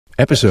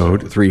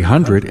episode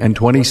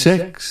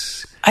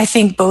 326. I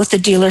think both the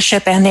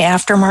dealership and the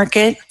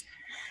aftermarket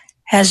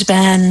has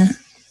been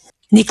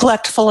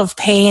neglectful of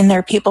paying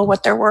their people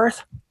what they're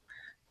worth.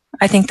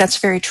 I think that's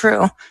very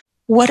true.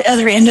 What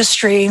other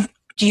industry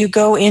do you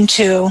go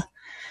into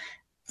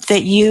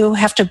that you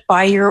have to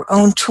buy your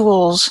own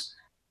tools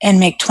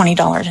and make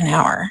 $20 an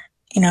hour,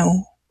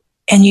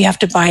 and you have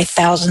to buy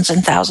thousands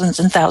and thousands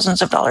and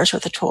thousands of dollars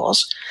worth of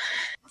tools?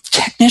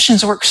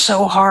 Technicians work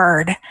so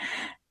hard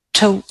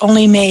to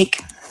only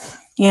make,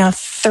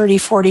 $30,000,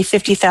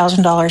 $40,000,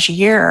 $50,000 a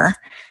year.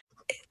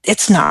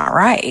 It's not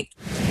right.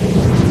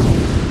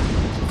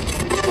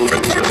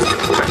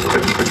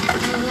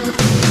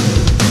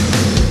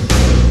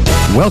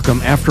 Welcome,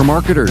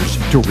 aftermarketers,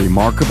 to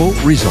Remarkable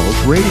Results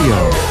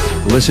Radio.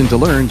 Listen to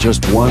learn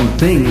just one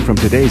thing from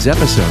today's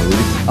episode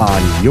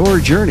on your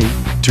journey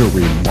to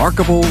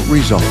remarkable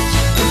results.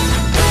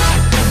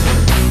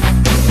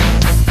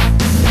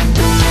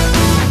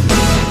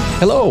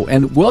 Hello,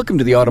 and welcome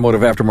to the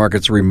Automotive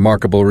Aftermarket's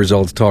Remarkable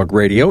Results Talk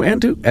Radio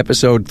and to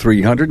episode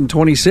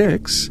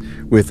 326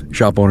 with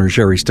shop owner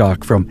Sherri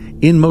Stock from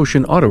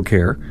InMotion Auto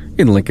Care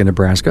in Lincoln,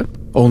 Nebraska.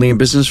 Only in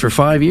business for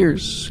 5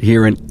 years.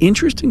 Hear an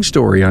interesting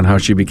story on how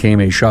she became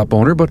a shop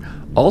owner, but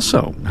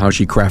also how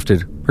she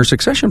crafted her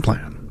succession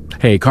plan.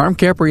 Hey, Carm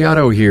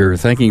Capriato here,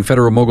 thanking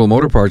Federal Mogul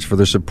Motor Parts for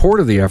their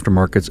support of the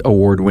Aftermarket's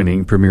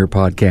award-winning premier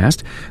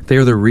podcast. They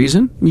are the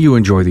reason you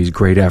enjoy these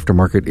great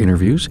aftermarket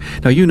interviews.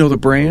 Now, you know the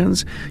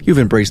brands. You've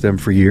embraced them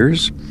for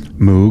years.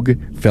 Moog,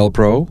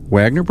 Felpro,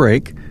 Wagner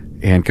Brake,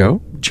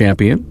 Anco,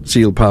 Champion,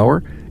 Seal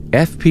Power,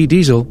 FP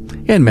Diesel,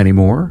 and many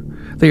more.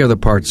 They are the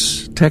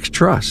parts techs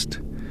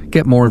trust.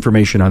 Get more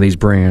information on these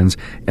brands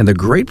and the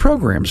great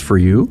programs for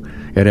you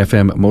at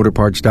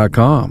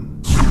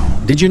fmmotorparts.com.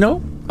 Did you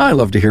know? I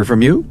love to hear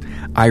from you.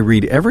 I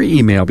read every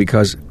email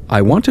because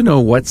I want to know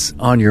what's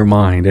on your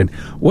mind and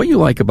what you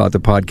like about the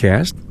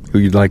podcast, who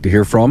you'd like to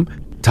hear from,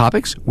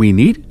 topics we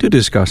need to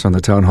discuss on the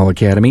Town Hall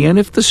Academy, and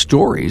if the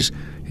stories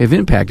have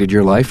impacted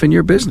your life and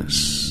your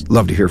business.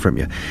 Love to hear from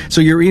you. So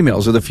your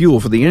emails are the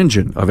fuel for the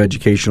engine of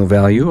educational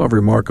value of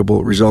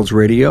Remarkable Results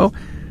Radio.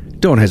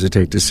 Don't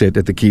hesitate to sit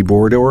at the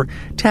keyboard or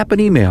tap an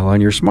email on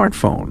your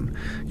smartphone.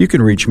 You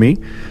can reach me,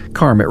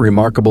 Carm at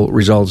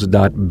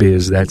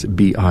remarkableresults.biz. That's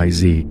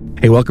B-I-Z.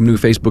 Hey, welcome new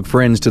Facebook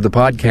friends to the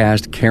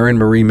podcast. Karen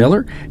Marie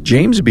Miller,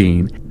 James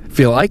Bean,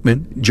 Phil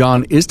Eichmann,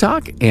 John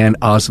Istok, and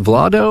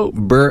Osvaldo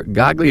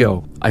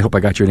Bergaglio. I hope I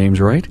got your names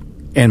right.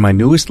 And my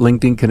newest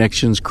LinkedIn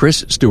connections,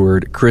 Chris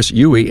Stewart, Chris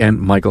Huey, and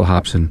Michael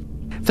Hobson.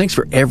 Thanks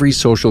for every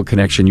social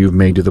connection you've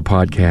made to the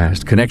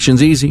podcast.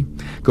 Connection's easy.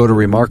 Go to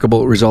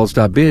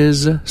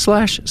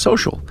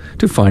remarkableresults.biz/social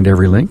to find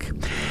every link.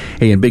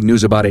 Hey, and big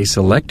news about a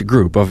select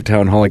group of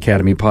Town Hall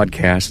Academy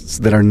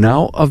podcasts that are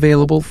now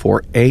available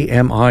for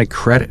AMI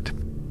credit.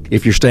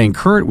 If you're staying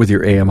current with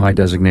your AMI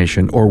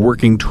designation or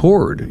working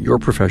toward your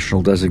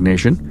professional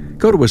designation,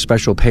 go to a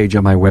special page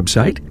on my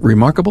website,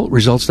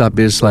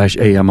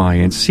 remarkableresults.biz/AMI,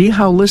 and see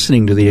how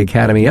listening to the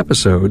Academy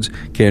episodes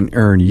can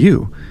earn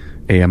you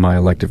AMI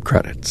elective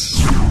credits.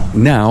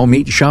 Now,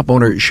 meet shop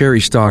owner Sherri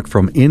Stock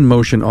from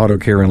InMotion Auto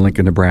Care in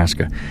Lincoln,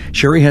 Nebraska.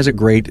 Sherri has a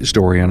great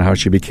story on how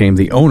she became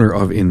the owner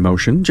of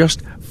InMotion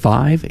just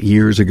 5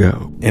 years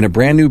ago. In a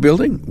brand new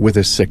building with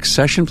a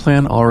succession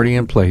plan already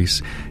in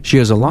place, she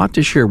has a lot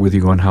to share with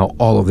you on how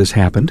all of this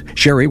happened.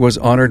 Sherri was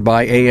honored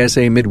by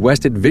ASA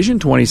Midwest at Vision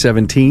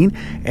 2017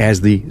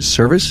 as the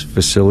Service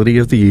Facility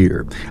of the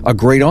Year, a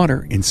great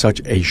honor in such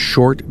a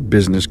short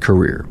business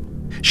career.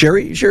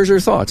 Sherri shares her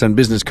thoughts on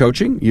business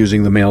coaching,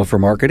 using the mail for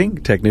marketing,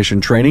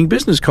 technician training,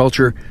 business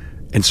culture,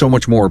 and so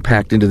much more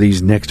packed into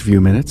these next few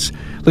minutes.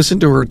 Listen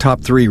to her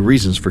top 3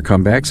 reasons for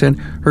comebacks and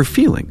her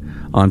feeling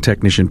on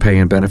technician pay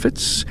and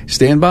benefits.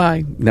 Stand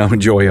by. Now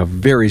enjoy a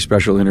very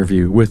special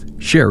interview with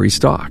Sherri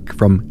Stock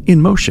from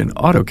InMotion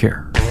Auto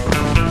Care.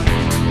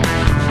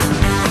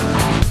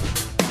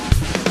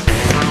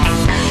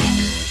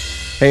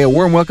 Hey, a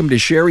warm welcome to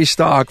Sherri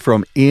Stock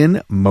from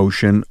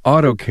InMotion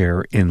Auto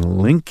Care in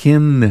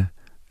Lincoln,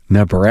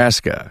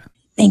 Nebraska.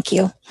 Thank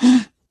you.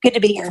 Good to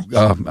be here.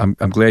 I'm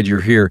glad you're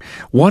here.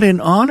 What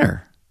an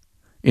honor.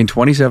 In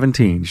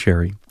 2017,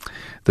 Sherri,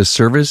 the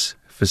Service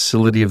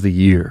Facility of the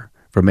Year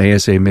from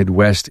ASA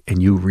Midwest,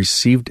 and you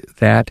received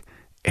that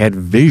at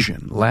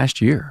Vision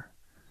last year.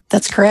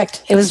 That's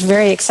correct. It was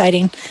very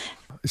exciting.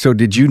 So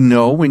did you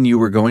know when you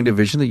were going to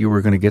Vision that you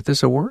were going to get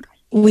this award?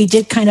 We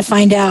did kind of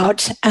find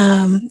out.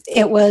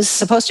 It was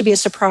supposed to be a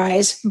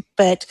surprise,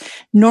 but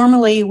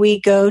normally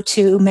we go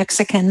to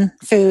Mexican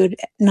food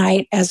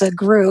night as a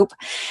group.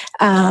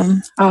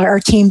 Our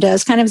team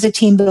does, kind of as a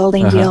team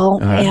building deal,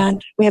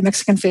 and we have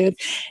Mexican food.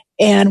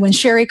 And when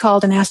Sherri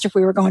called and asked if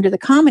we were going to the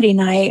comedy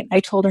night,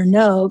 I told her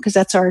no, because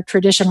that's our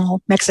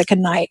traditional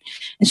Mexican night.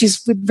 And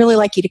we'd really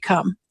like you to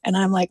come. And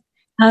I'm like,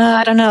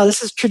 I don't know,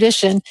 this is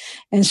tradition.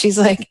 And she's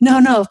like,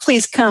 no,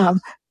 please come.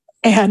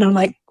 And I'm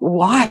like,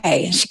 why?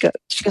 And she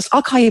goes,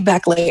 I'll call you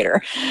back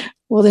later.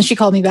 Well, then she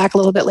called me back a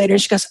little bit later.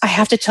 She goes, I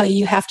have to tell you,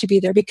 you have to be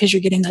there because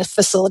you're getting the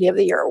Facility of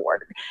the Year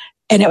award.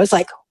 And it was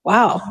like,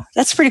 Wow,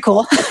 that's pretty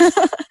cool.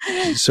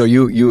 So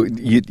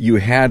you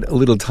had a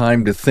little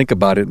time to think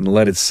about it and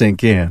let it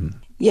sink in.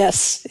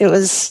 Yes, it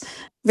was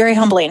very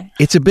humbling.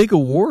 It's a big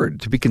award.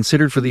 To be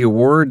considered for the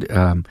award,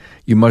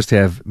 you must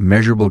have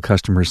measurable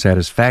customer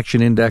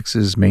satisfaction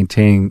indexes,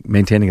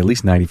 maintaining at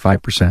least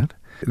 95%.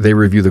 They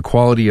review the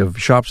quality of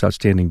shops,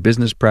 outstanding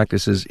business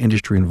practices,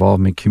 industry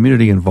involvement,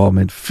 community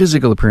involvement,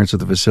 physical appearance of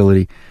the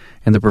facility,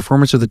 and the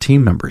performance of the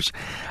team members.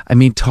 I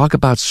mean, talk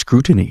about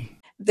scrutiny.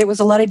 There was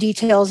a lot of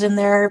details in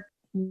there.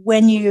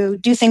 When you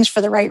do things for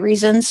the right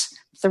reasons,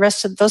 the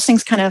rest of those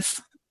things kind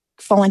of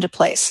fall into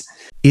place.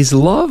 Is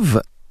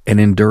love an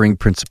enduring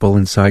principle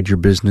inside your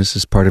business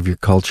as part of your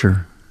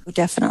culture?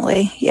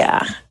 Definitely,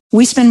 yeah.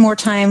 We spend more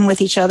time with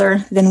each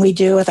other than we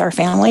do with our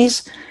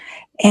families.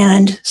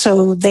 And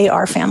so they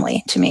are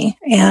family to me.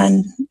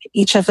 And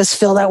each of us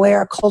feel that way.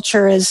 Our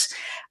culture is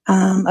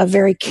a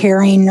very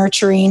caring,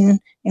 nurturing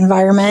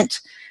environment.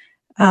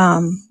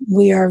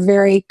 We are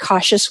very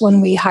cautious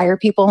when we hire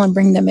people and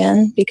bring them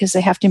in because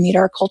they have to meet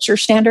our culture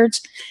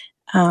standards.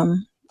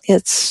 Love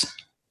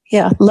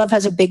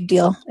has a big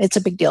deal. It's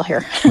a big deal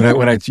here.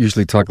 When I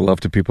usually talk love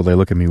to people, they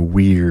look at me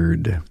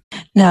weird.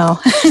 No.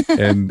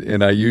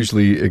 and I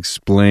usually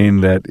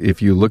explain that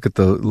if you look at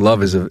the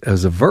love as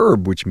a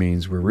verb, which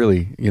means we're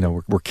really,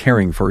 we're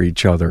caring for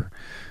each other,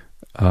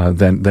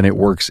 then it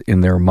works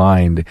in their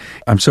mind.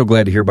 I'm so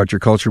glad to hear about your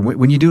culture.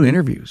 When you do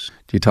interviews,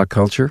 do you talk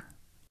culture?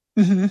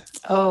 Mm-hmm.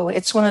 Oh,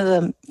 it's one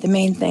of the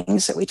main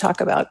things that we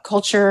talk about,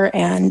 culture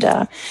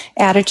and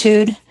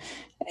attitude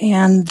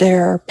and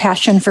their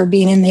passion for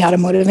being in the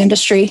automotive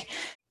industry.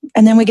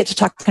 And then we get to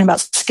talking about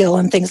skill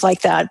and things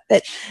like that.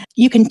 That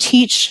you can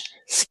teach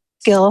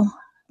skill,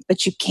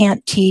 but you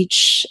can't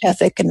teach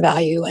ethic and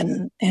value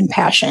and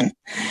passion.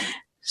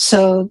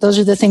 So those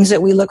are the things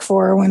that we look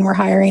for when we're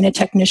hiring a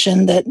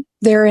technician, that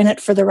they're in it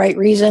for the right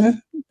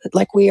reason,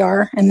 like we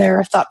are, and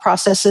their thought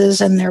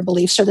processes and their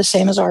beliefs are the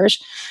same as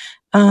ours.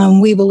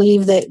 We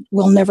believe that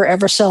we'll never,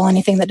 ever sell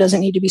anything that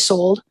doesn't need to be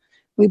sold.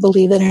 We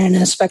believe that an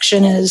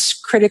inspection is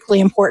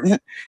critically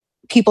important.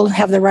 People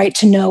have the right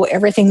to know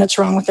everything that's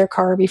wrong with their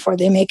car before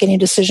they make any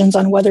decisions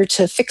on whether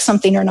to fix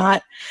something or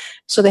not.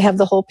 So they have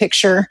the whole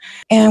picture.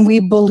 And we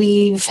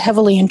believe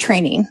heavily in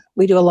training.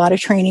 We do a lot of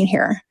training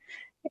here.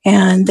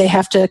 And they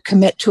have to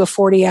commit to a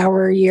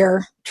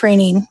 40-hour-a-year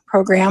training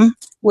program,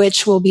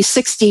 which will be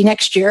 60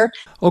 next year.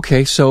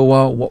 Okay, so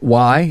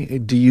why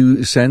do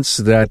you sense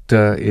that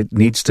it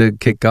needs to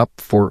kick up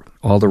for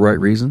all the right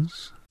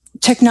reasons?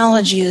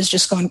 Technology is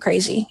just going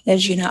crazy,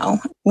 as you know.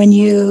 When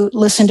you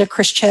listen to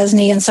Chris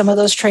Chesney and some of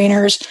those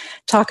trainers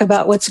talk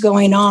about what's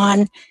going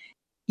on,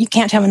 you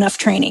can't have enough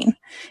training.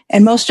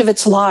 And most of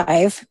it's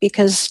live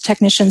because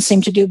technicians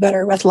seem to do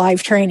better with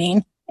live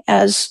training,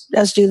 as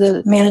do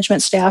the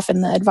management staff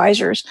and the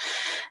advisors.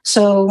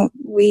 So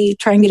we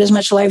try and get as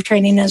much live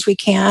training as we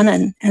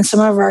can. And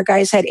some of our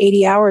guys had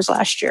 80 hours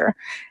last year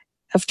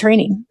of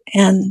training,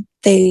 and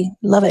they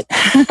love it.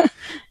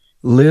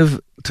 Live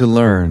to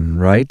learn,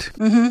 right?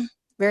 Mm-hmm.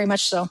 Very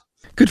much so.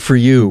 Good for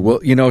you.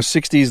 Well,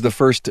 60 is the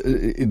first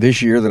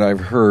this year that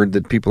I've heard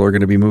that people are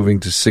going to be moving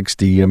to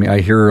 60. I mean,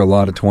 I hear a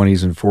lot of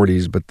 20s and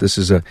 40s, but this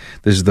is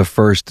the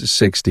first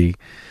 60.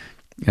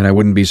 And I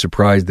wouldn't be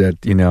surprised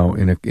that,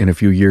 in a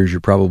few years,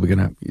 you're probably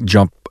going to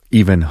jump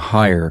even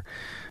higher.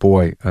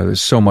 Boy,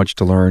 there's so much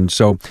to learn.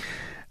 So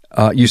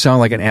you sound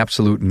like an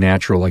absolute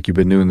natural, like you've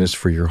been doing this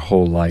for your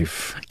whole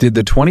life. Did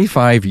the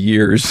 25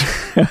 years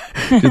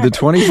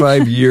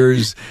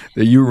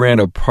that you ran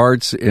a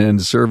parts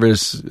and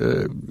service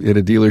at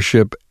a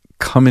dealership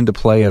come into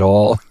play at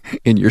all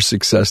in your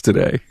success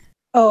today?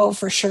 Oh,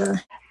 for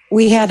sure.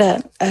 We had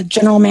a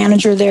general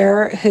manager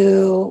there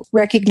who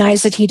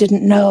recognized that he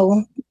didn't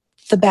know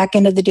the back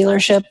end of the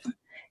dealership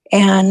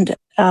and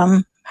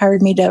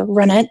hired me to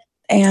run it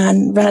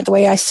the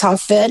way I saw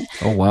fit.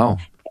 Oh, wow.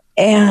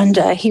 And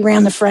he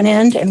ran the front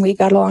end, and we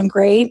got along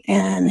great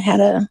and had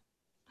a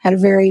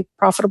very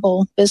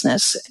profitable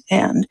business.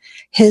 And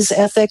his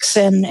ethics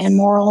and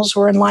morals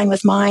were in line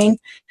with mine.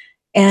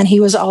 And he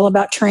was all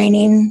about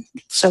training.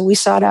 So we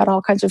sought out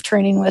all kinds of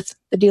training with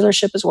the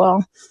dealership as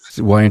well.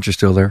 Why aren't you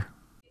still there?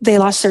 They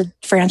lost their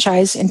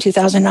franchise in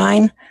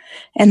 2009,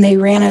 and they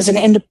ran as an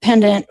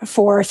independent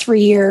for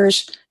 3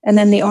 years. And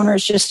then the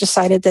owners just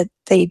decided that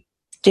they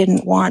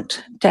didn't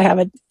want to have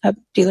a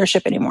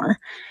dealership anymore.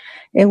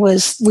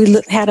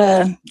 We had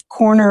a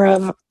corner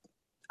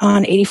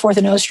on 84th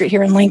and O Street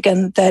here in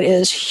Lincoln that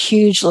is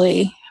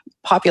hugely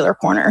popular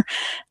corner.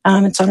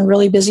 It's on a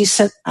really busy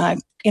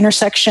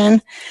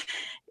intersection,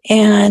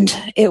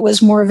 and it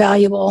was more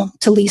valuable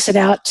to lease it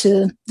out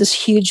to this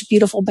huge,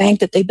 beautiful bank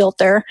that they built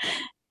there,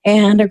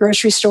 and a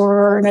grocery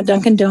store and a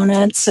Dunkin'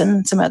 Donuts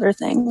and some other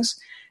things.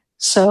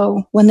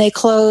 So when they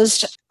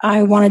closed,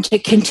 I wanted to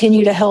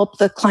continue to help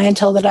the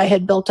clientele that I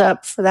had built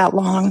up for that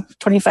long,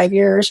 25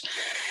 years.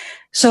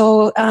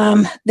 So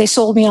they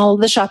sold me all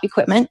of the shop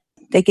equipment.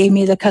 They gave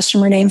me the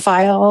customer name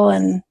file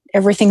and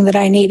everything that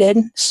I needed,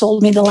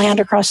 sold me the land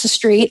across the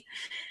street,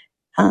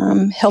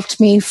 helped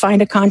me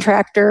find a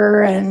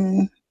contractor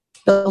and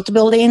built a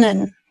building,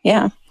 and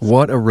Yeah.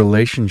 What a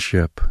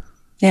relationship.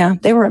 Yeah.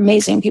 They were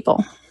amazing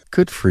people.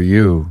 Good for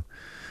you.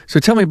 So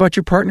tell me about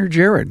your partner,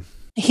 Jared.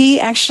 He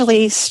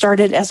actually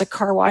started as a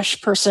car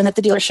wash person at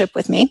the dealership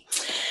with me.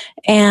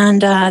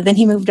 And then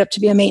he moved up to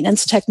be a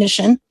maintenance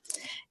technician.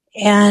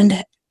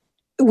 And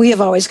we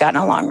have always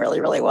gotten along really,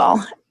 really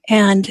well.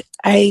 And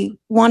I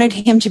wanted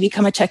him to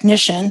become a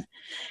technician.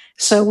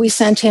 So we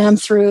sent him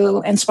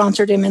through and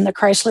sponsored him in the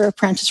Chrysler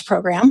Apprentice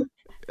Program.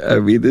 I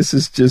mean, this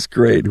is just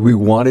great. We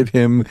wanted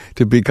him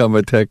to become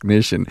a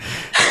technician.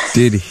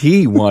 Did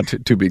he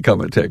want to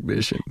become a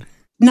technician?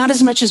 Not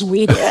as much as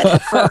we did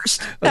at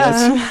first.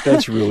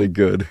 That's really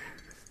good.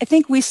 I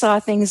think we saw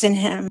things in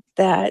him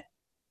that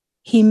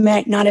he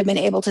might not have been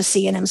able to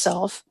see in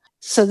himself.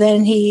 So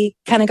then he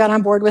kind of got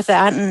on board with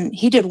that, and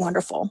he did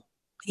wonderful.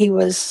 He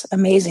was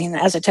amazing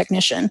as a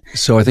technician.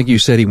 So I think you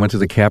said he went to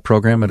the CAP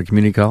program at a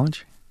community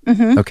college?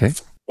 Mm-hmm. Okay.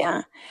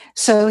 Yeah.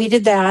 So he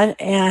did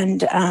that,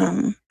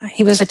 and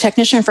he was a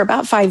technician for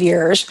about 5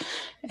 years,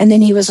 and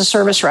then he was a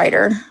service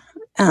writer,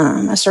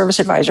 a service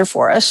advisor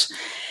for us.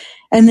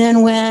 And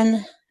then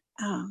when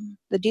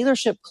the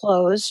dealership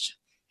closed,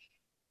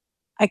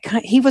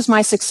 he was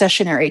my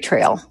successionary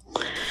trail.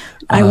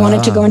 I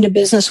wanted to go into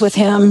business with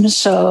him,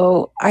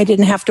 so I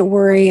didn't have to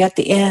worry at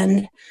the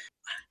end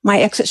my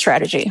exit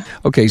strategy.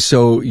 Okay,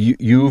 so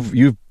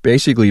you've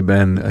basically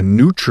been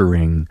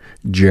nurturing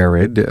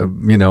Jared,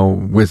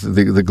 with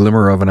the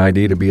glimmer of an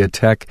idea to be a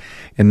tech,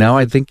 and now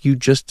I think you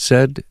just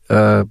said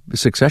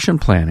succession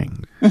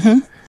planning. Mm-hmm.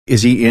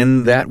 Is he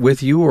in that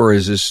with you, or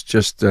is this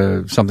just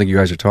something you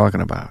guys are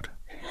talking about?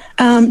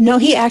 No,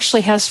 he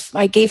actually has.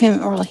 I gave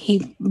him, or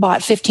he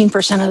bought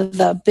 15% of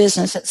the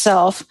business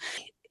itself.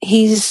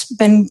 He's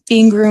been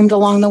being groomed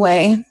along the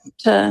way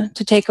to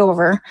take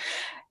over.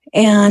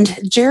 And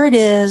Jared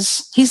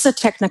he's the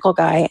technical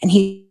guy, and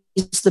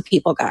he's the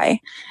people guy.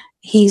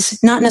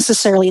 He's not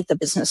necessarily the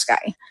business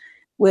guy,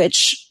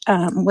 which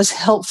was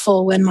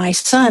helpful when my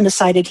son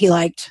decided he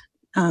liked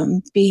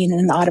being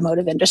in the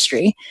automotive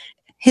industry.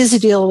 His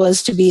deal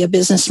was to be a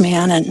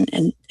businessman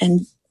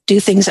and do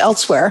things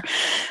elsewhere.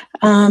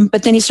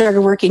 But then he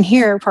started working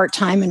here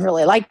part-time and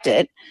really liked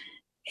it.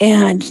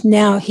 And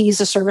now he's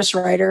a service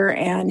writer,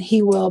 and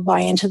he will buy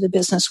into the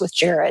business with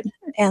Jared.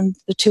 And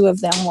the two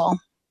of them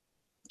will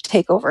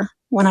take over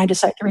when I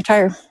decide to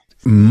retire.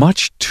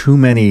 Much too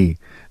many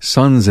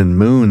suns and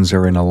moons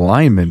are in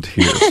alignment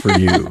here for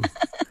you.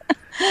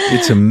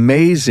 It's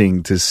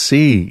amazing to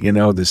see,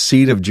 the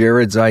seed of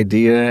Jared's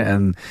idea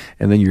and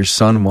then your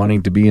son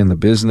wanting to be in the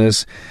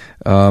business.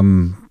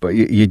 But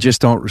you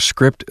just don't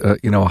script,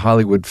 a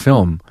Hollywood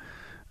film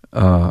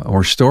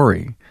or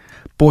story.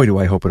 Boy, do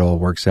I hope it all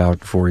works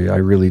out for you. I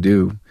really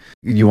do.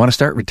 You want to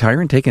start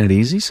retiring, taking it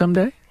easy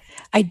someday?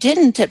 I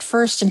didn't at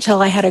first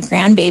until I had a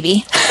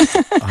grandbaby.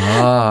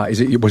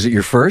 Was it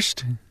your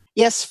first?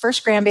 Yes,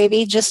 first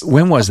grandbaby.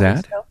 When was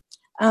that?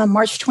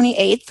 March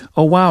 28th.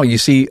 Oh, wow. You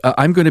see,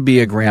 I'm going to be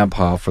a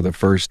grandpa for the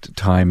first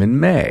time in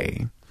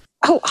May.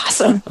 Oh,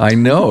 awesome. I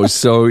know.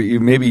 So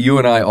maybe you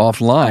and I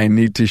offline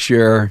need to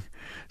share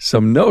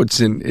some notes.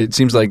 And it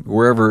seems like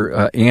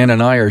wherever Ann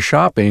and I are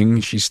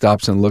shopping, she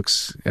stops and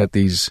looks at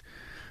these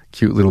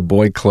cute little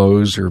boy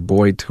clothes or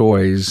boy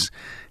toys.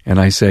 And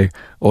I say,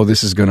 oh,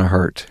 this is going to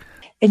hurt.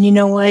 And you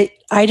know what?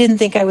 I didn't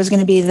think I was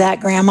going to be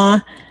that grandma,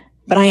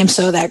 but I am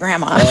so that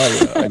grandma. Oh,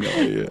 yeah, I know.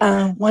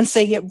 Yeah.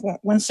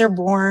 Once they're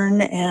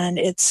born, and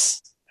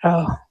it's,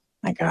 oh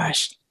my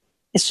gosh,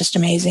 it's just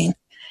amazing.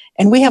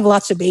 And we have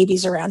lots of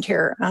babies around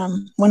here.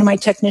 One of my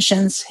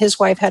technicians, his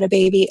wife had a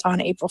baby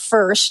on April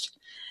 1st,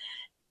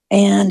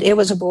 and it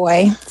was a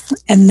boy.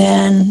 And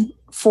then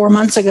 4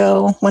 months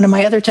ago, one of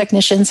my other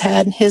technicians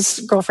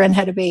his girlfriend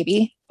had a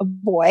baby, a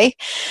boy.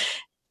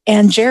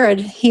 And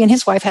Jared, he and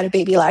his wife had a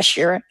baby last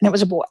year, and it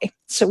was a boy.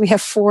 So we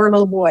have 4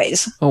 little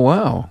boys. Oh,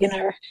 wow.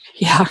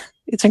 Yeah,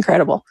 it's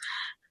incredible.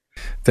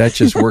 That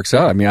just works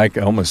out. I mean, I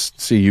can almost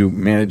see you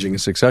managing a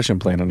succession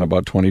plan in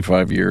about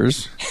 25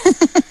 years.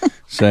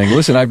 Saying,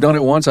 listen, I've done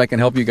it once. I can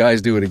help you guys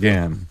do it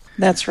again.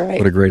 That's right.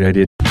 What a great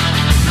idea.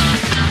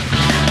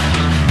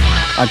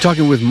 I'm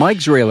talking with Mike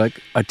Zralik,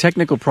 a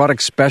technical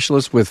product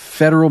specialist with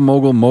Federal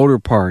Mogul Motor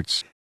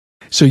Parts.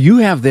 So you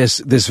have this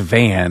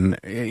van,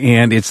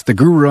 and it's the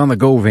Guru on the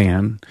Go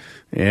van,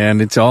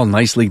 and it's all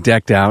nicely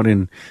decked out,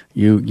 and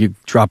you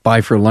drop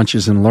by for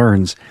lunches and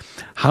learns.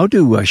 How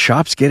do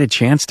shops get a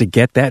chance to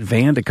get that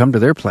van to come to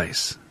their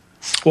place?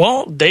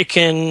 Well, they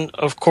can,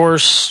 of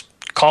course,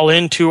 call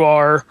into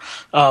our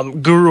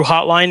Guru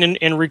hotline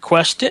and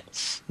request it.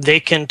 They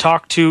can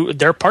talk to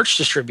their parts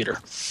distributor,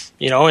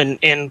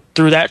 and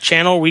through that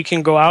channel, we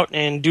can go out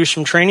and do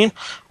some training,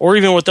 or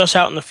even with us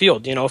out in the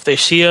field. If they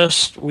see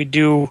us, we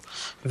do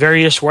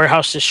various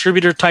warehouse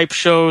distributor type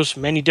shows,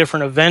 many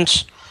different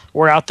events.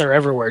 We're out there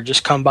everywhere.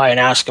 Just come by and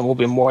ask, and we'll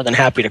be more than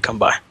happy to come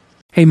by.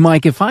 Hey,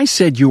 Mike, if I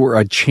said you were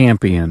a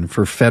champion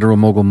for Federal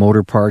Mogul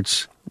Motor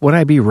Parts, would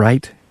I be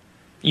right?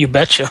 You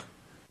betcha.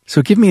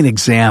 So give me an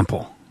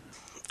example.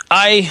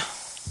 I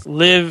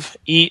live,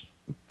 eat,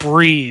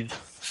 breathe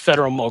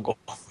Federal Mogul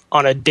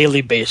on a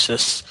daily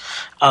basis.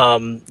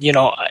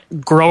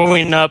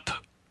 Growing up,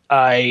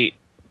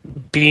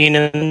 Being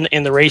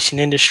in the racing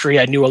industry,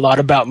 I knew a lot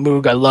about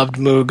Moog. I loved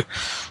Moog.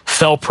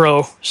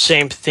 Felpro,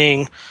 same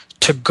thing.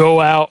 To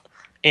go out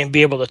and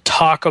be able to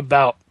talk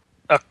about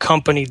a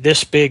company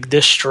this big,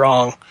 this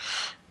strong,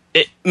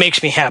 it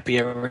makes me happy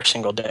every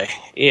single day.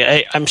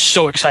 Yeah, I'm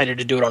so excited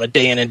to do it on a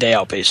day in and day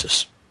out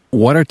basis.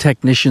 What are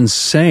technicians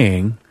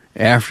saying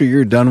after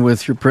you're done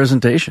with your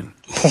presentation?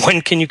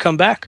 When can you come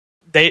back?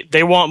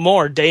 They want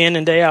more day in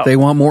and day out. They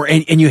want more,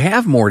 and you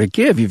have more to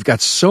give. You've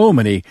got so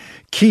many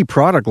key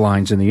product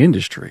lines in the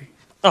industry.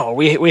 Oh,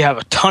 we have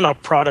a ton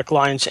of product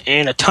lines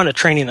and a ton of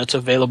training that's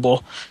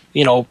available,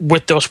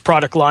 with those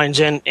product lines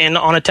and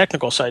on a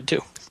technical side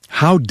too.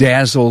 How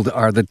dazzled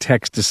are the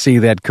techs to see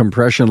that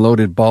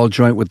compression-loaded ball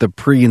joint with the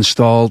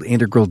pre-installed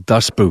integral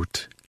dust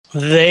boot?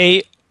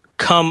 They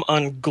come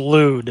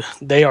unglued.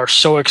 They are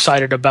so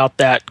excited about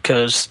that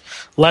because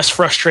less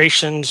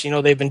frustrations.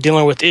 They've been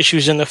dealing with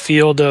issues in the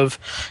field of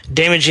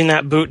damaging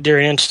that boot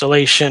during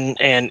installation,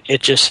 and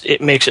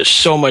it makes it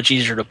so much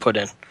easier to put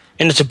in.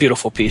 And it's a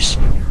beautiful piece.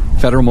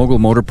 Federal Mogul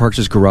Motor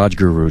Parts' Garage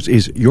Gurus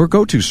is your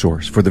go-to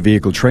source for the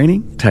vehicle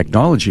training,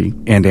 technology,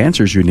 and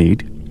answers you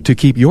need to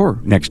keep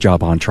your next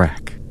job on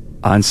track.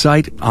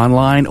 On-site,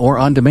 online, or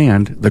on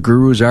demand, the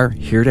Gurus are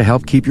here to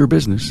help keep your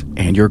business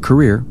and your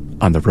career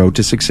on the road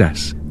to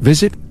success.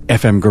 Visit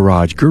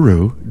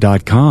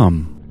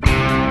fmgarageguru.com.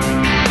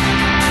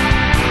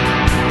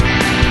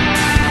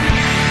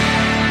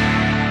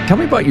 Tell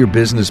me about your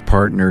business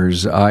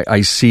partners.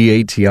 I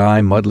see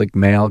ATI, Mudlick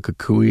Mail,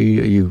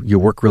 Kukui. You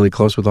work really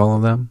close with all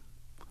of them?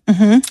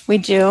 Mm-hmm, we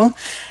do.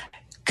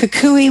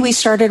 Kukui we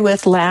started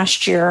with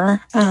last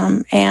year,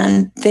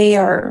 and they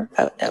are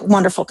a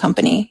wonderful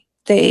company.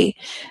 They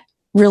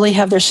really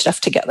have their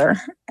stuff together,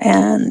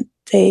 and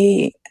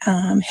they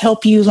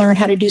help you learn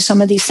how to do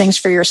some of these things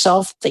for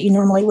yourself that you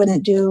normally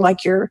wouldn't do,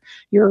 like your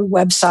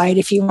website.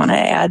 If you want to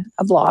add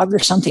a blog or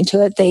something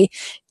to it, they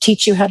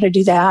teach you how to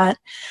do that.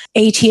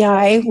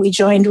 ATI, we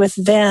joined with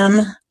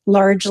them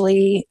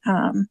largely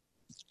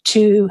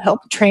to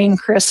help train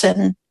Chris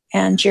and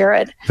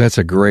Jared. That's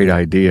a great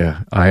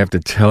idea. I have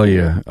to tell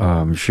you,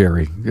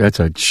 Sherri,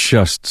 that's a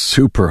just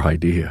super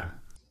idea.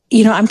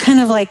 I'm kind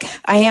of like,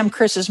 I am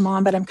Chris's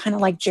mom, but I'm kind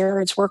of like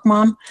Jared's work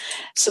mom.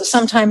 So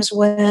sometimes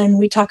when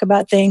we talk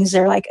about things,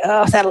 they're like,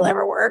 oh, that'll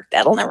never work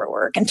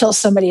until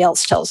somebody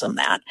else tells them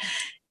that.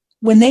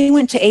 When they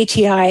went to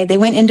ATI, they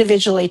went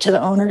individually to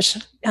the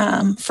owner's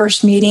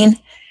first meeting.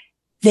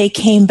 They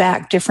came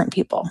back different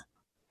people.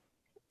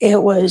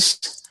 It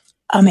was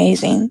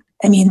amazing.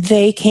 I mean,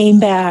 they came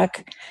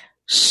back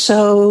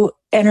so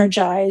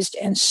energized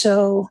and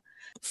so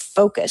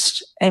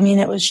focused. I mean,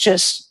 it was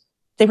just,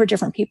 they were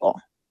different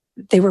people.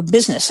 They were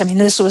business. I mean,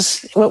 this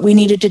was what we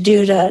needed to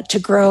do to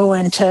grow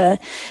and to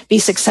be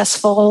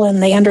successful.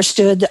 And they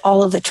understood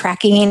all of the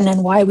tracking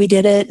and why we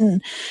did it.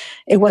 And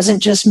it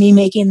wasn't just me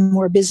making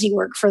more busy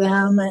work for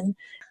them. And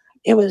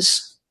it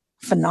was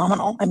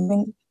phenomenal. I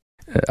mean,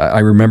 I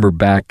remember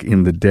back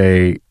in the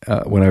day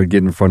when I would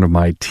get in front of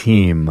my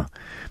team,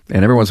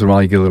 and every once in a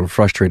while you get a little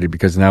frustrated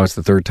because now it's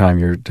the third time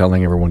you're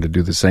telling everyone to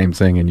do the same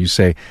thing. And you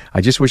say,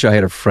 I just wish I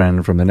had a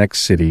friend from the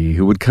next city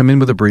who would come in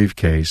with a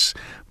briefcase,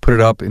 put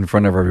it up in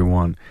front of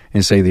everyone,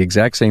 and say the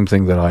exact same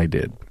thing that I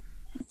did.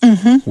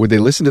 Mm-hmm. Would they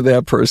listen to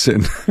that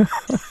person?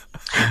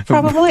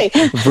 Probably.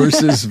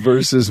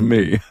 versus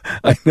me.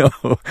 I know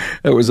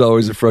that was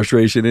always a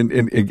frustration,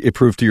 and it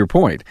proved to your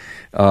point.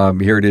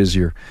 Here it is,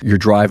 you're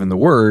driving the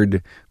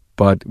word,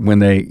 but when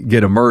they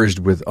get immersed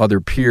with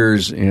other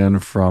peers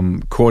and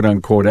from quote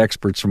unquote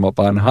experts from up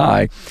on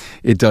high,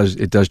 it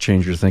does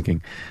change your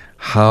thinking.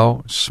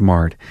 How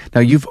smart.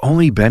 Now, you've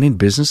only been in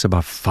business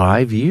about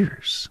 5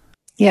 years.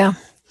 Yeah,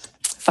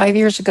 5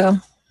 years ago.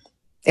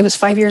 It was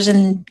 5 years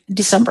in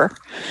December.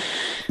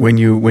 When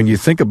you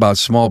think about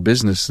small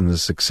business and the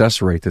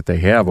success rate that they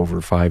have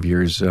over 5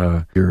 years,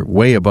 you're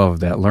way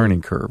above that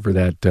learning curve or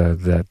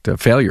that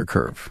failure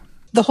curve.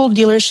 The whole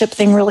dealership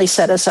thing really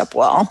set us up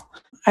well.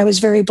 I was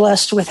very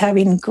blessed with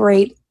having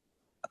great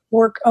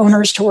work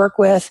owners to work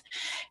with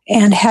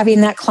and having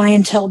that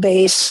clientele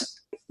base.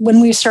 When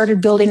we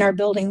started building our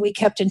building, we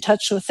kept in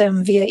touch with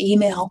them via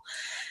email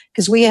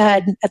because we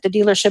had at the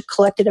dealership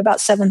collected about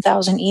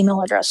 7,000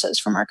 email addresses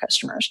from our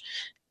customers.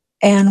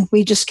 And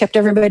we just kept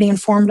everybody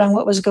informed on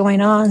what was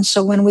going on.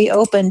 So when we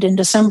opened in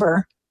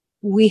December,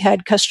 we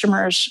had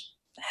customers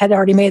had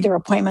already made their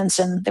appointments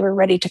and they were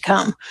ready to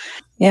come.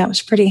 Yeah, it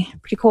was pretty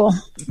cool.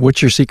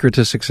 What's your secret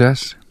to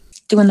success?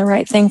 Doing the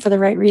right thing for the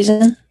right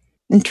reason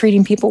and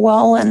treating people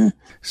well. And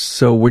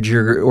so would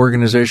your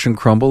organization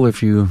crumble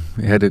if you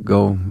had to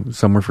go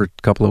somewhere for a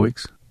couple of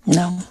weeks?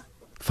 No.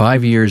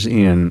 5 years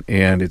in,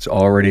 and it's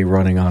already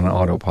running on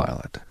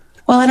autopilot.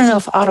 Well, I don't know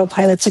if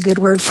autopilot's a good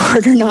word for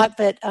it or not,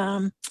 but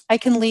I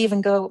can leave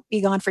and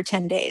be gone for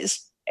 10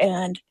 days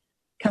and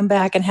come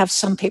back and have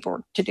some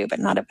paperwork to do, but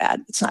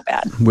it's not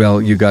bad. Well,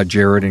 you got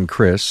Jared and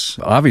Chris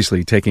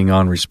obviously taking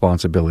on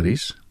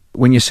responsibilities.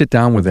 When you sit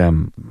down with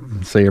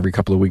them, say every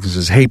couple of weeks and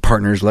says, hey,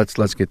 partners,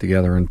 let's get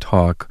together and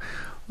talk.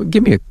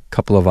 Give me a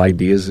couple of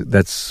ideas.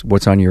 That's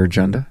what's on your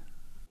agenda.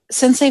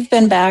 since they've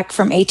been back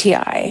from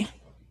ATI,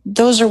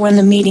 those are when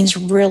the meetings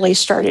really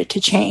started to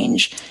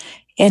change.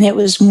 And it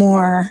was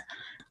more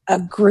a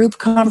group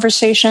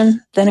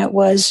conversation than it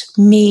was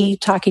me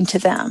talking to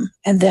them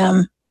and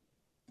them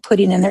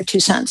putting in their 2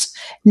 cents.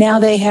 Now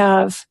they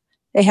have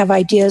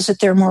ideas that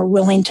they're more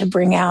willing to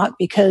bring out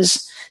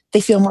because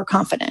they feel more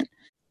confident.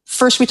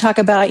 First, we talk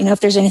about, if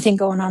there's anything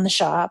going on in the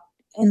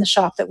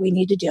shop that we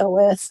need to deal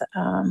with.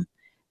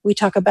 We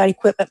talk about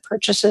equipment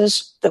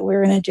purchases that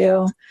we're going to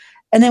do.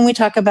 And then we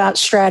talk about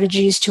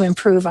strategies to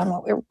improve on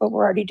what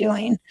we're already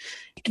doing.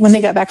 When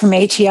they got back from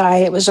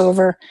ATI, it was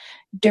over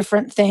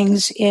different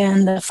things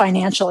in the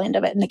financial end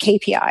of it and the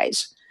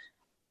KPIs.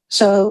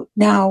 So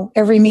now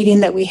every meeting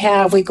that we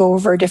have, we go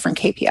over a different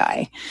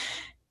KPI.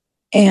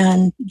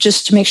 And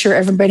just to make sure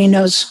everybody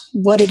knows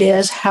what it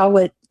is, how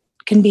it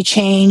can be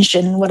changed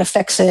and what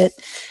affects it.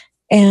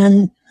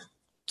 And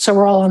so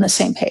we're all on the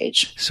same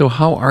page. So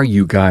how are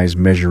you guys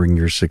measuring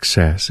your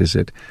success? Is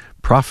it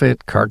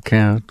profit, card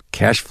count,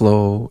 cash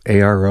flow,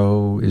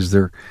 ARO? Is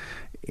there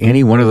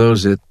any one of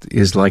those that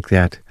is like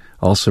that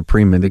all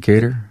supreme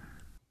indicator?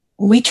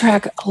 We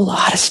track a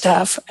lot of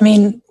stuff.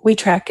 We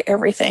track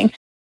everything.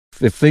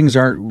 If things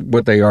aren't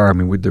what they are,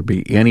 would there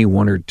be any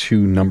one or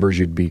two numbers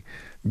you'd be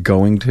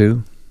going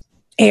to?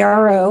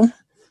 ARO,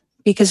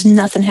 because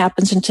nothing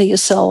happens until you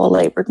sell a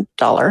labor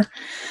dollar.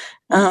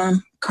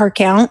 Car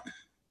count,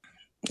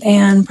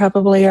 and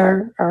probably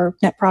our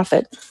net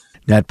profit.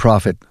 Net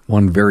profit,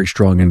 one very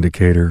strong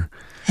indicator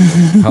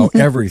how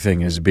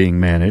everything is being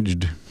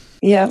managed.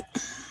 Yep.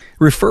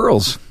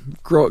 Referrals,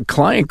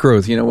 client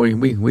growth.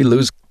 We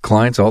lose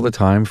clients all the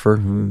time for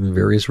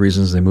various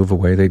reasons. They move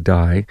away, they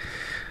die.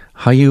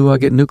 How you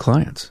get new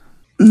clients?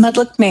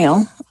 Mudlick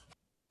Mail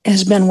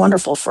has been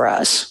wonderful for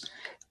us.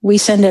 We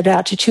send it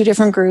out to 2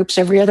 different groups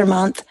every other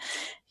month,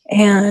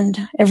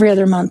 and every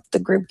other month the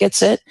group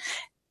gets it,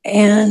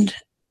 and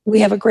we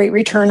have a great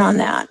return on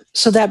that.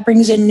 So that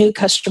brings in new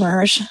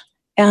customers.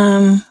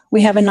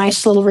 We have a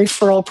nice little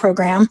referral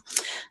program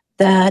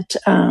that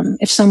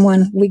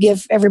we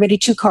give everybody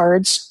 2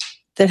 cards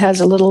that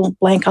has a little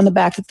blank on the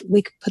back that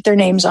we could put their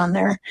names on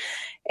there.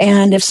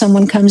 And if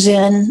someone comes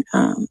in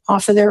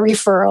off of their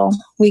referral,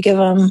 we give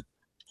them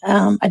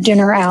a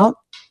dinner out.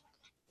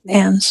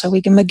 And so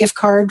we give them a gift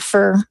card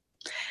for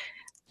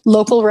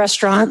local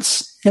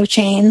restaurants, no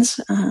chains,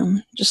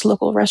 just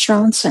local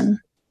restaurants, and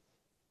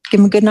give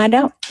them a good night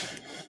out.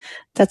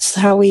 That's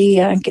how we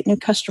get new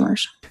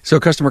customers. So a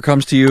customer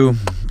comes to you,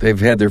 they've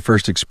had their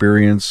first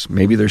experience,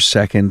 maybe their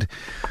second.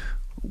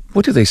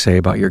 What do they say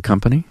about your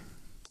company?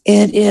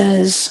 It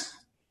is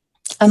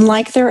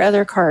unlike their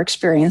other car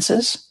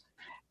experiences.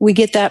 We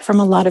get that from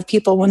a lot of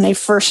people when they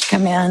first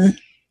come in,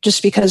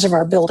 just because of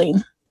our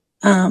building.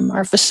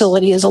 Our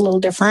facility is a little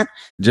different.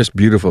 Just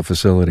beautiful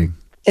facility.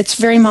 It's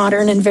very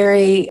modern and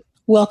very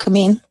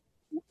welcoming,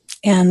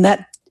 and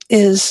that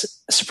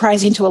is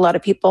surprising to a lot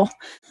of people.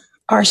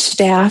 Our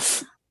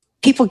staff,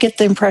 people get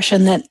the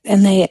impression that,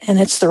 and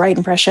it's the right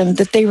impression,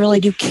 that they really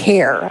do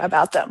care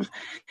about them.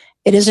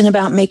 It isn't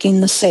about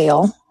making the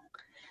sale.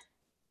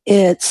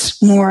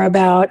 It's more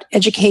about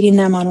educating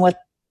them on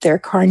what their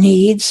car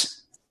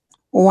needs,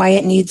 why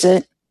it needs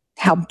it,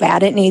 how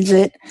bad it needs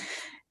it,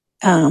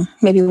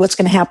 maybe what's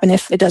going to happen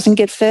if it doesn't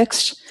get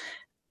fixed.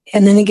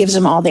 And then it gives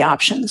them all the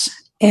options.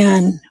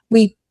 And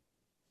we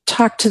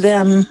talk to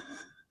them,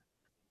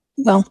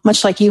 well,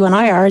 much like you and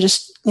I are,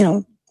 just,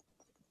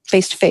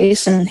 face to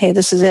face, and hey,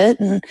 this is it.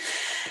 And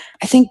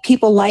I think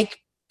people like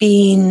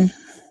being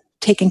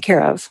taken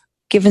care of,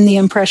 given the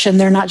impression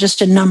they're not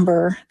just a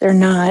number, they're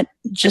not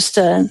just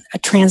a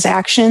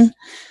transaction,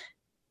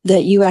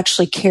 that you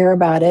actually care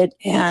about it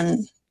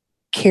and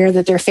care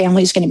that their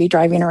family is going to be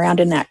driving around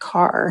in that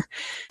car.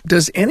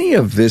 Does any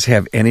of this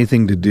have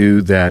anything to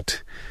do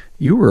that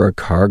you were a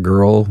car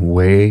girl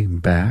way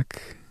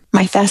back?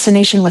 My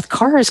fascination with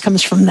cars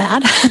comes from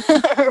that,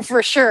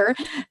 for sure.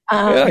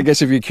 Yeah, I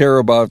guess if you care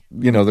about,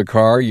 the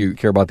car, you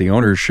care about the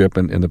ownership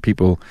and the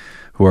people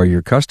who are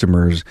your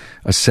customers.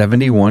 A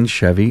 71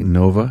 Chevy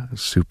Nova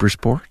Super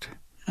Sport?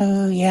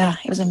 Oh, yeah.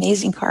 It was an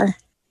amazing car.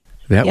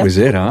 That was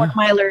it, huh?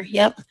 Miler,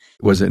 yep.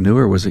 Was it new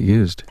or was it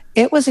used?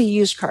 It was a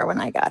used car when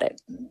I got it.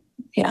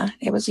 Yeah,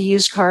 it was a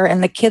used car.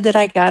 And the kid that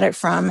I got it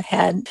from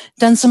had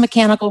done some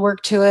mechanical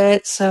work to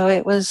it. So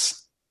it was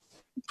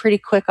pretty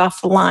quick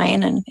off the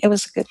line, and it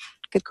was a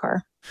good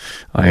car.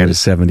 I had a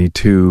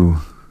 72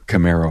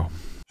 Camaro.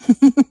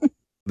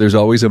 There's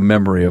always a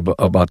memory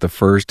about the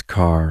first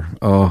car.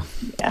 Oh,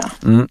 yeah.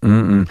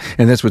 And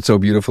that's what's so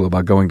beautiful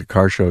about going to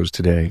car shows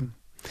today,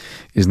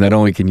 is not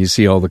only can you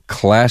see all the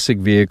classic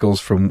vehicles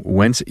from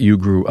whence you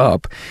grew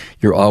up,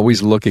 you're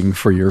always looking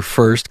for your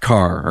first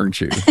car, aren't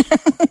you?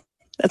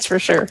 That's for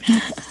sure.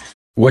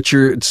 What's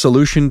your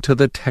solution to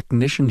the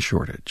technician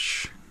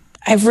shortage?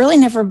 I've really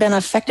never been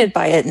affected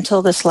by it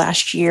until this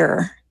last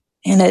year,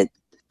 and it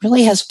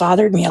really has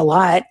bothered me a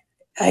lot.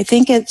 I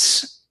think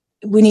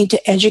we need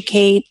to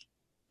educate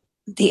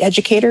the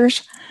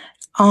educators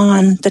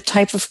on the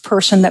type of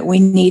person that we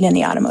need in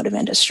the automotive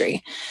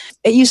industry.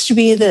 It used to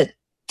be that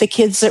the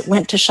kids that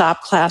went to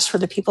shop class were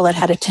the people that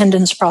had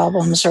attendance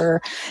problems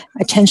or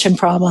attention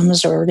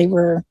problems, or they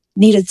weren't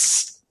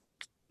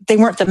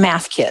the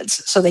math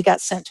kids, so they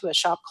got sent to a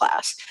shop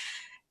class.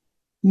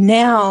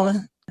 Now,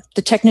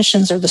 the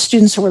technicians or the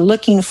students who we're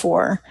looking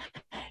for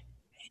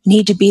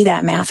need to be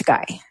that math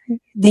guy.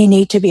 They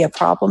need to be a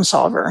problem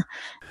solver.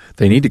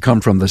 They need to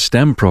come from the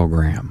STEM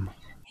program.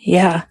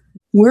 Yeah.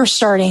 We're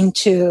starting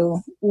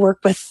to work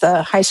with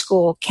the high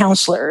school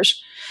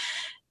counselors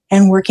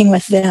and working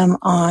with them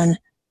on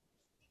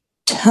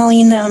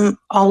telling them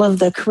all of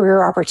the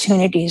career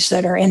opportunities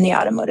that are in the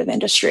automotive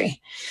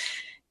industry.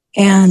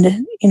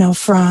 And,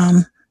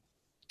 from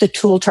the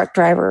tool truck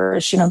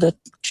drivers, the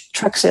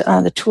trucks,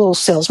 the tool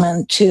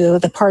salesmen to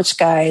the parts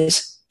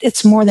guys,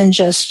 it's more than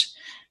just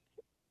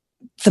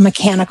the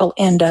mechanical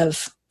end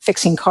of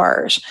fixing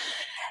cars.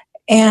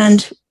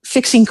 And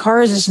fixing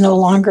cars is no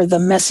longer the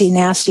messy,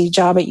 nasty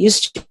job it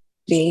used to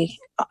be.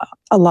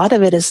 A lot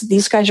of it is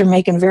these guys are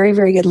making very,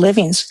 very good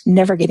livings,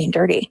 never getting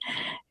dirty,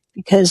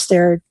 because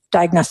they're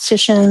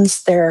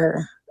diagnosticians,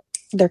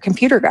 they're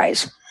computer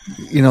guys.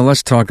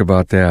 Let's talk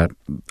about that.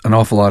 An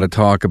awful lot of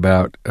talk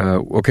about,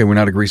 okay, we're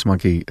not a grease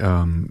monkey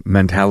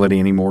mentality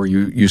anymore.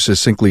 You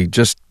succinctly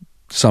just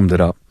summed it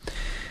up.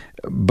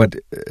 But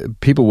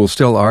people will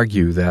still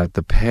argue that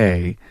the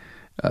pay,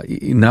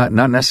 not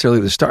necessarily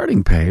the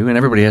starting pay, and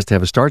everybody has to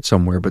have a start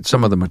somewhere, but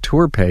some of the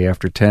mature pay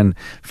after 10,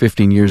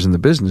 15 years in the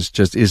business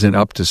just isn't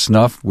up to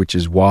snuff, which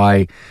is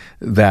why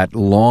that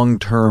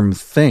long-term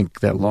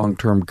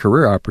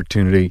career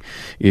opportunity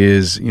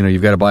is,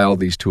 you've got to buy all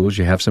these tools,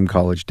 you have some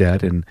college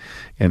debt, and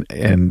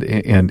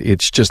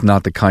it's just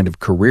not the kind of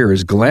career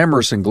as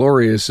glamorous and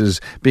glorious as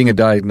being a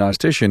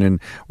diagnostician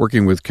and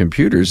working with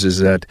computers is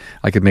that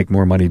I could make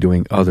more money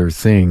doing other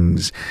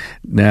things.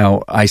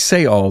 Now, I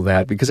say all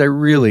that because I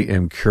really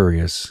am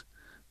curious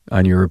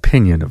on your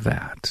opinion of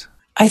that.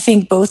 I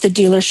think both the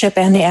dealership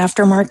and the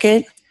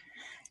aftermarket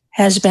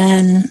has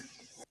been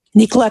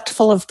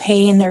neglectful of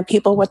paying their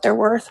people what they're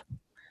worth.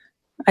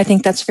 I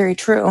think that's very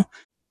true.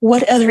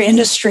 What other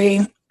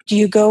industry do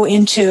you go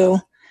into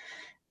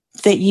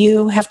that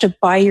you have to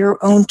buy your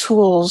own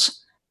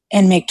tools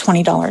and make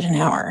 $20 an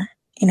hour,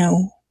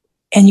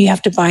 and you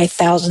have to buy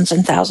thousands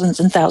and thousands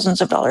and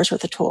thousands of dollars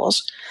worth of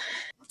tools?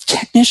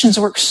 Technicians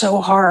work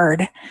so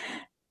hard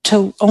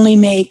to only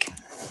make,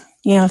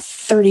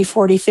 $30,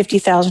 $40,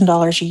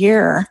 $50,000 a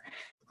year.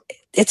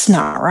 It's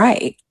not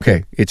right.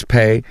 Okay, it's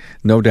pay,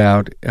 no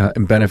doubt,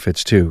 and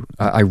benefits too.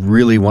 I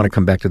really want to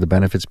come back to the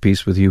benefits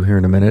piece with you here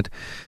in a minute.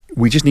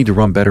 We just need to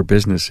run better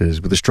businesses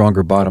with a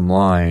stronger bottom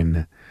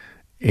line,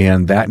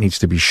 and that needs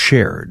to be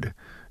shared.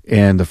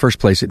 And the first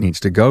place it needs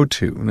to go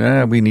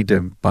to, we need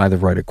to buy the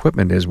right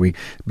equipment as we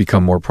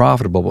become more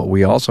profitable, but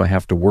we also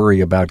have to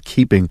worry about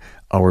keeping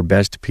our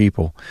best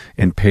people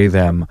and pay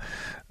them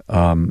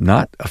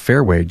not a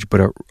fair wage,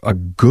 but a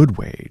good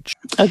wage.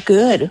 A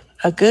good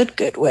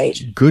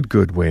wage.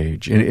 Good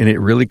wage. And it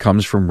really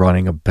comes from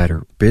running a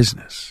better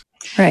business.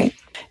 Right.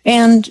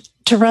 And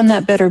to run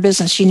that better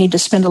business, you need to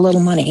spend a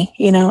little money.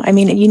 You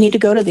need to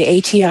go to the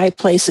ATI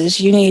places.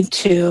 You need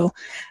to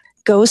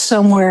go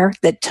somewhere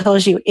that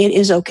tells you it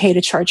is okay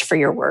to charge for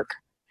your work.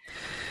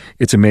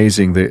 It's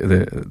amazing.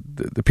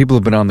 The people who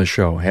have been on the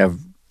show have,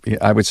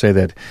 I would say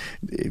that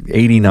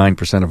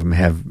 89% of them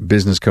have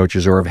business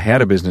coaches or have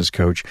had a business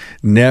coach,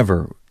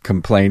 never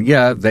complain.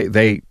 Yeah,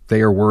 they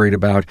are worried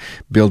about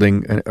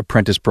building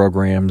apprentice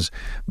programs,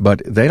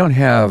 but they don't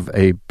have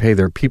a pay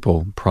their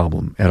people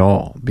problem at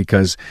all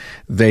because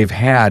they've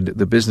had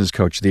the business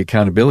coach, the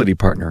accountability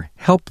partner,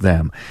 help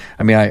them.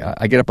 I mean,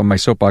 I get up on my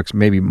soapbox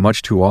maybe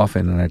much too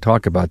often and I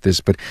talk about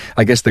this, but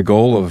I guess the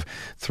goal of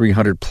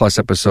 300 plus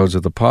episodes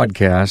of the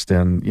podcast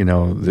and,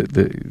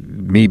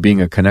 me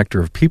being a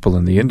connector of people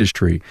in the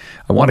industry,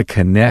 I want to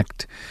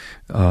connect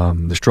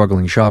the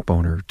struggling shop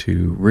owner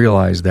to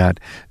realize that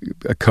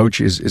a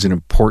coach is an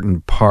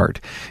important part.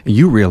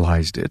 You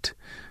realized it.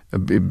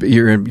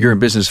 You're in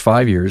business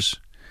 5 years,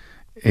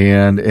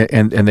 and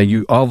then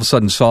you all of a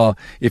sudden saw,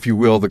 if you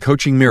will, the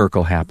coaching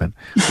miracle happen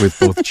with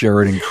both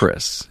Jared and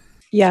Chris.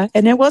 Yeah,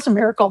 and it was a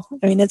miracle.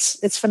 I mean,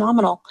 it's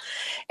phenomenal.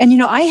 And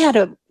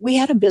we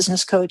had a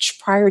business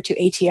coach prior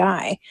to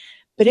ATI,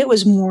 but it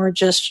was more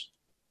just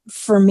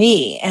for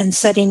me and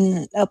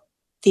setting up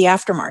the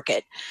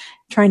aftermarket,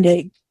 trying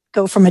to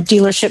go from a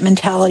dealership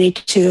mentality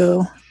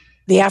to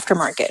the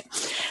aftermarket.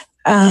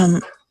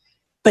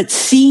 But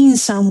seeing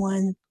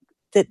someone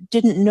that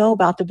didn't know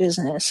about the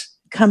business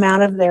come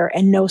out of there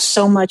and know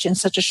so much in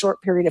such a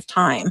short period of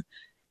time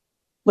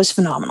was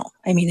phenomenal.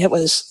 I mean, it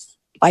was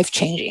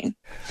life-changing.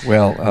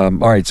 Well,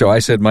 all right. So I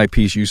said my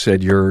piece, you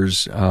said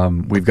yours.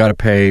 We've got to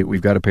pay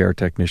our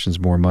technicians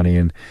more money,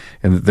 and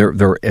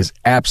there is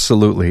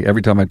absolutely,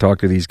 every time I talk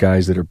to these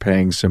guys that are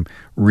paying some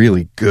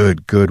really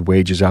good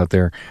wages out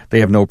there, they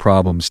have no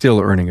problem still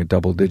earning a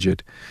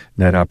double-digit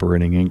net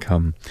operating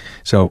income.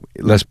 So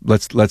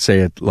let's say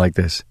it like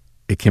this: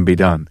 it can be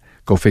done.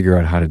 Go figure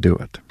out how to do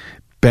it.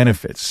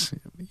 Benefits.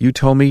 You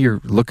told me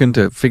you're looking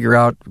to figure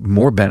out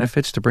more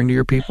benefits to bring to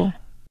your people?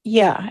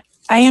 Yeah.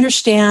 I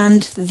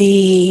understand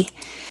the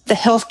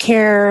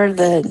healthcare,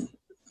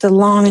 the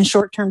long and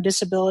short-term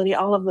disability,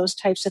 all of those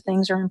types of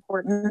things are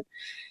important.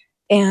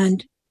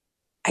 And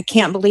I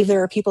can't believe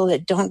there are people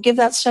that don't give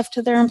that stuff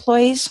to their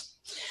employees.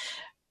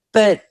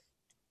 But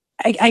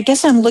I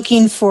guess I'm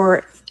looking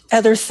for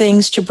other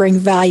things to bring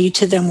value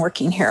to them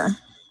working here.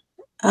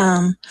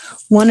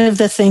 One of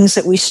the things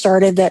that we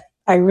started that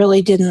I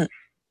really didn't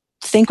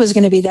think was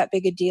going to be that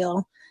big a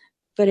deal,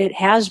 but it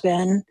has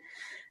been,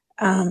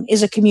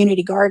 is a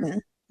community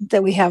garden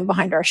that we have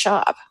behind our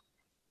shop.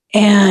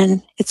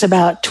 And it's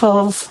about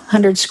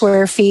 1,200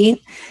 square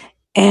feet,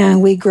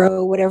 and we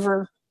grow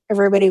whatever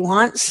everybody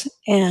wants,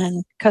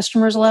 and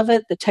customers love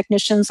it. The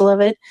technicians love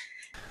it.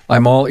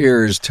 I'm all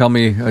ears. Tell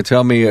me.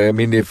 I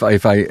mean, if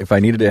I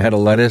needed a head of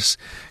lettuce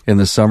in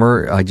the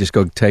summer, I just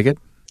go take it.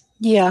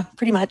 Yeah,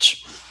 pretty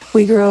much.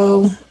 We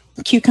grow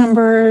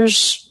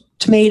cucumbers,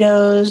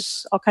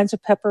 tomatoes, all kinds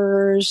of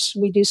peppers.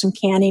 We do some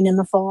canning in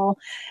the fall,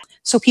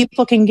 so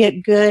people can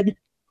get good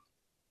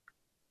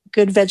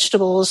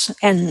vegetables.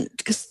 And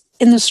because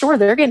in the store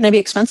they're getting to be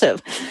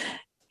expensive,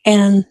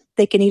 and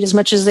they can eat as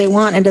much as they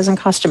want. And it doesn't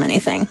cost them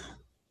anything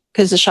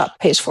because the shop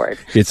pays for it.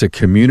 It's a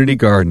community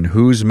garden.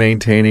 Who's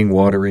maintaining,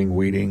 watering,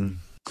 weeding?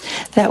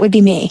 That would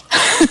be me.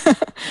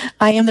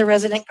 I am the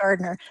resident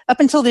gardener. Up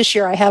until this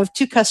year, I have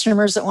 2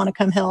 customers that want to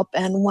come help,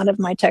 and one of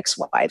my tech's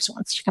wives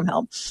wants to come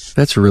help.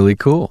 That's really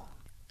cool.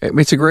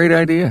 It's a great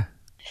idea.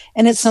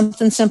 And it's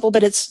something simple,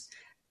 but it's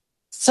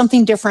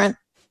something different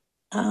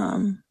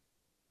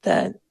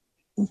that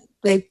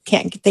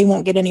they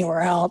won't get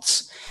anywhere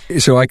else.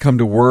 So I come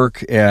to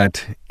work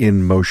at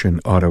InMotion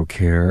Auto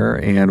Care,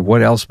 and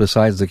what else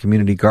besides the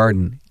community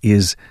garden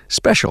is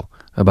special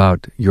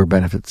about your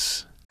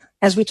benefits?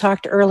 As we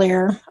talked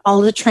earlier,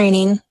 all the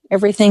training,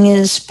 everything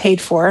is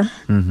paid for.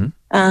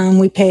 Mm-hmm.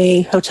 We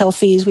pay hotel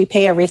fees, we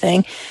pay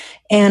everything,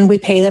 and we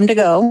pay them to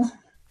go.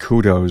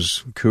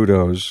 Kudos.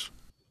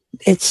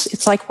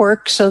 It's like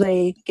work, so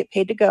they get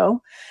paid to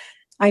go.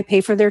 I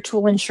pay for their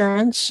tool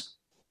insurance,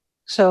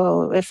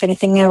 so if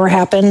anything ever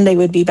happened, they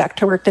would be back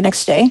to work the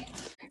next day.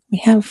 We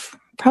have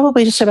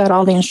probably just about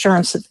all the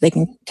insurance that they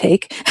can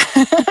take.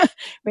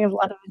 We have a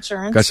lot of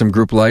insurance. Got some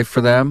group life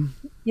for them?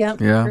 Yeah.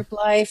 Group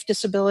life,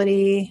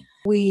 disability.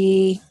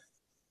 We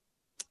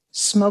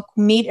smoke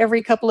meat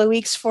every couple of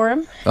weeks for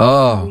them.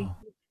 Oh.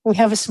 We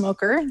have a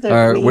smoker.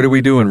 What are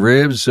we doing?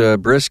 Ribs,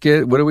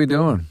 brisket? What are we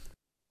doing?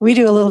 We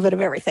do a little bit of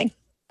everything.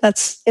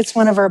 It's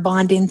one of our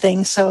bonding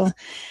things. So,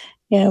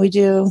 we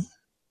do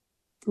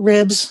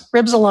ribs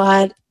a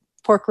lot,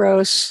 pork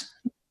roast.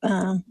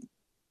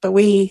 But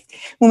when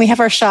we have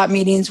our shop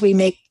meetings, we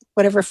make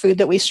whatever food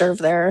that we serve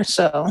there.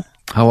 So.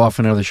 How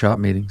often are the shop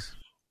meetings?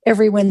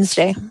 Every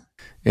Wednesday.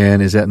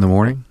 And is that in the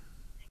morning?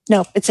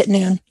 No, it's at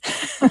noon.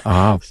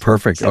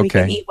 Perfect. So okay. We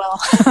can eat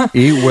well.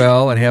 Eat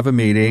well and have a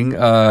meeting.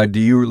 Do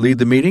you lead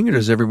the meeting, or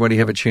does everybody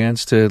have a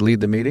chance to lead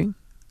the meeting?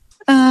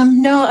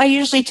 No, I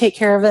usually take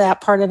care of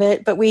that part of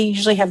it, but we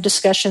usually have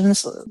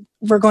discussions.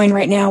 We're going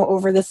right now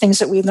over the things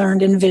that we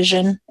learned in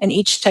vision, and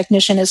each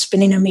technician is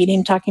spending a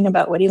meeting talking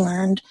about what he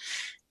learned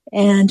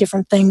and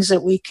different things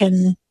that we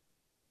can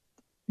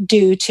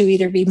do to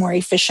either be more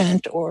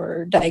efficient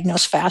or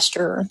diagnose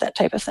faster, that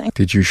type of thing.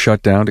 Did you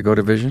shut down to go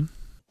to vision?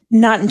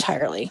 Not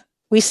entirely.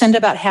 We send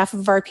about half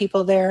of our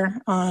people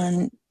there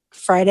on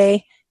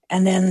Friday,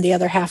 and then the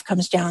other half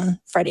comes down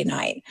Friday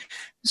night.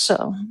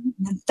 So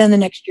then the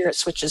next year it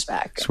switches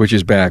back.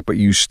 But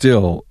you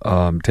still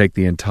take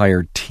the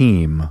entire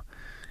team,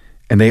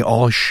 and they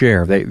all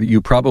share.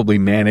 You probably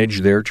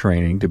manage their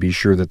training to be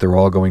sure that they're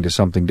all going to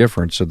something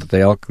different so that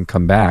they all can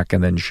come back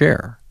and then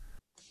share.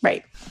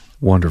 Right.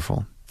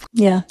 Wonderful.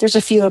 Yeah, there's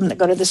a few of them that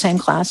go to the same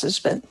classes,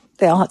 but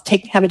they all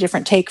have a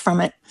different take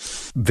from it.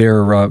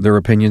 Their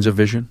opinions of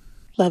vision?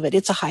 Love it.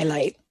 It's a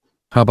highlight.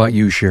 How about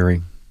you,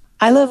 Sherri?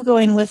 I love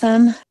going with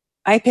them.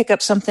 I pick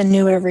up something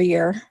new every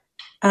year.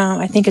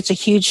 I think it's a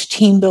huge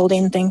team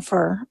building thing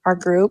for our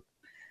group.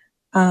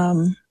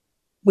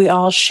 We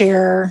all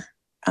share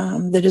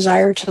the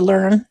desire to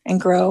learn and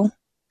grow,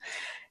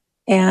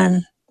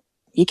 and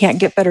you can't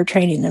get better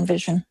training than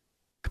vision.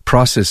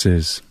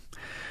 Processes.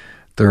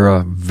 They're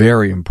a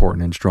very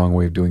important and strong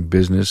way of doing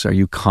business. Are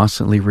you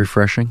constantly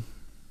refreshing?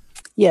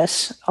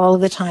 Yes, all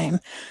of the time.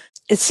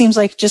 It seems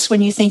like just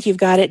when you think you've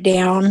got it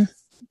down,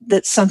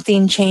 that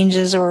something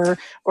changes, or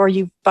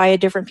you buy a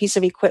different piece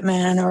of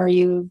equipment, or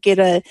you get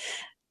a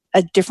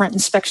different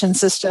inspection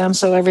system,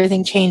 so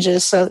everything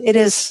changes. So it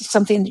is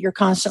something that you're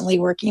constantly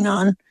working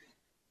on.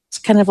 It's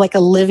kind of like a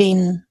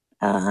living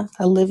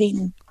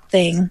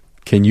thing.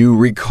 Can you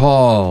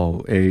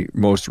recall a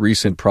most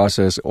recent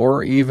process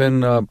or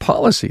even a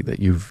policy that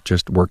you've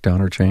just worked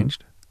on or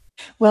changed?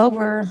 Well,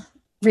 we're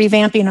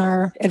revamping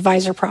our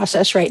advisor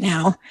process right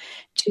now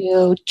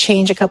to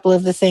change a couple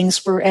of the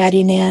things. We're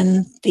adding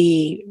in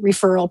the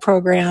referral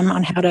program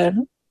on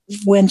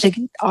when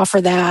to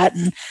offer that.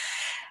 And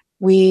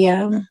we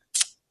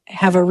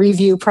have a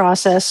review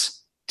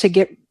process to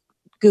get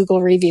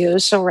Google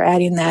reviews. So we're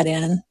adding that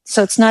in.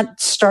 So it's not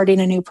starting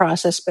a new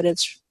process, but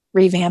it's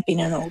revamping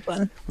an old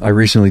one. I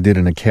recently did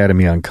an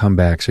academy on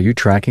comebacks. Are you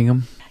tracking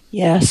them?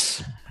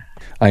 Yes.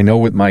 I know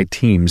what my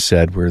team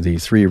said were the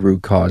 3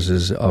 root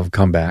causes of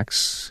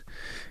comebacks.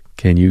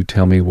 Can you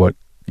tell me what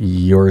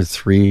your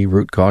 3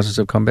 root causes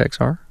of comebacks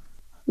are?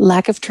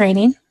 Lack of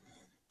training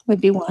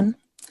would be one.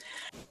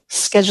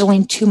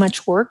 Scheduling too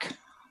much work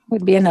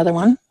would be another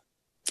one.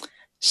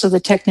 So the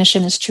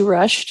technician is too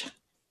rushed.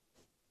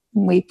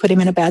 We put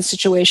him in a bad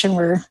situation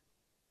where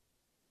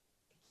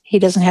he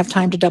doesn't have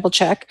time to double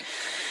check.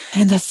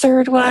 And the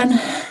third one,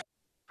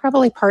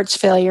 probably parts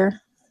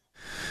failure.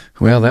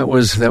 Well, that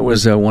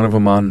was one of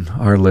them on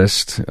our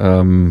list,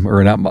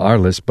 or not our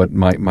list, but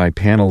my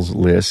panel's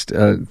list.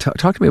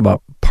 Talk to me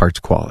about parts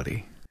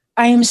quality.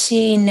 I am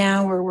seeing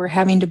now where we're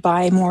having to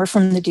buy more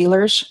from the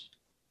dealers.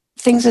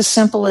 Things as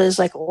simple as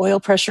like oil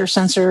pressure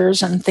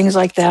sensors and things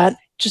like that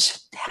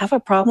just have a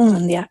problem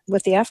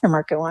with the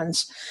aftermarket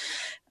ones.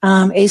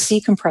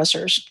 AC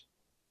compressors,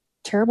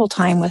 terrible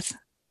time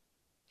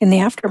in the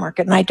aftermarket,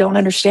 and I don't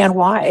understand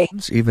why.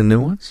 Even new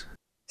ones?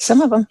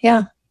 Some of them,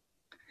 yeah.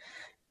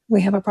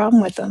 We have a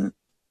problem with them.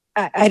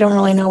 I don't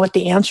really know what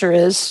the answer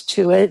is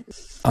to it.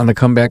 On the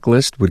comeback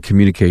list, would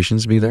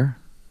communications be there?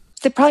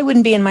 They probably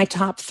wouldn't be in my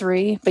top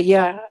 3, but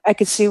yeah, I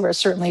could see where it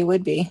certainly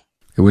would be.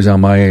 It was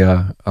on my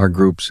our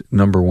group's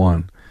number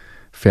 1.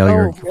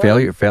 Failure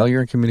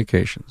in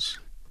communications.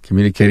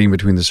 Communicating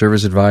between the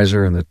service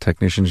advisor and the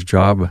technician's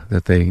job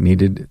that they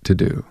needed to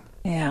do.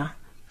 Yeah,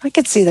 I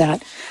could see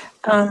that.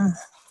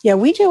 Yeah,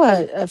 we do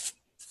a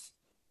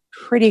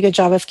pretty good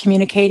job of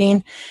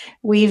communicating.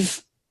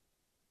 We've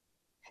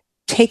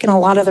taken a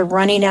lot of the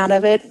running out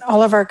of it.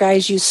 All of our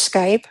guys use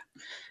Skype,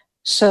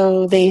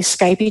 so they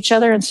Skype each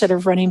other instead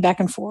of running back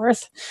and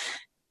forth.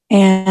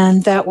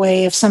 And that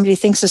way, if somebody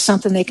thinks of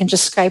something, they can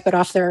just Skype it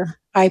off their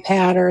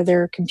iPad or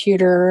their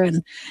computer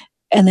and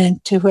then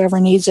to whoever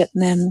needs it.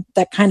 And then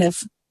that kind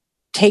of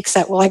takes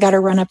that, well, I got to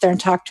run up there and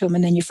talk to them,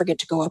 and then you forget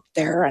to go up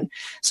there. And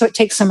so it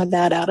takes some of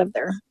that out of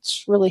there.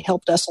 It's really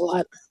helped us a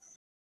lot.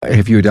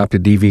 Have you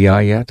adopted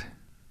DVI yet?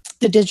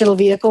 The digital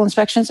vehicle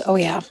inspections? Oh,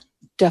 yeah,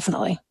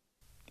 definitely.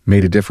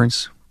 Made a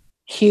difference?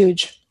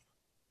 Huge.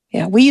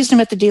 Yeah, we used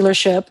them at the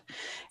dealership.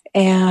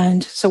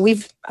 And so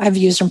I've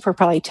used them for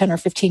probably 10 or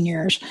 15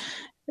 years,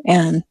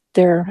 and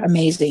they're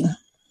amazing.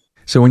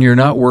 So when you're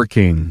not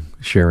working,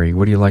 Sherri,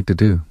 what do you like to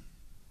do?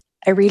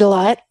 I read a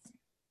lot.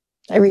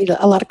 I read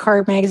a lot of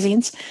car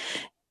magazines,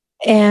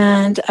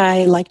 and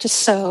I like to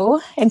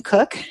sew and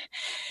cook.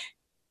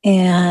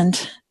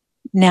 And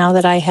now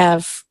that I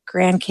have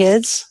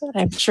grandkids,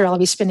 I'm sure I'll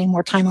be spending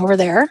more time over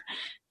there.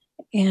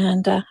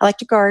 And I like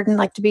to garden,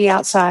 like to be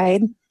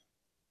outside,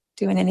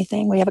 doing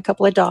anything. We have a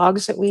couple of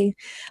dogs that we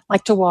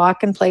like to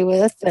walk and play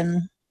with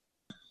and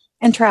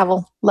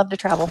travel. Love to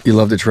travel. You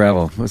love to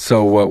travel.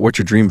 So what's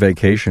your dream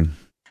vacation?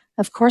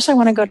 Of course, I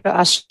want to go to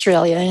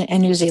Australia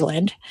and New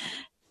Zealand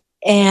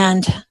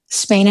and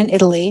Spain and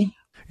Italy.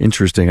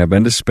 Interesting. I've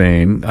been to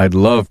Spain. I'd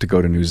love to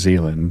go to New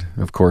Zealand.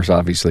 Of course,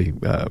 obviously,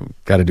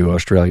 got to do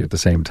Australia at the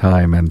same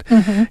time. And,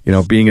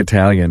 being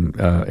Italian,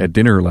 at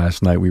dinner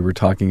last night, we were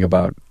talking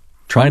about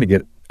trying to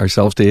get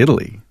ourselves to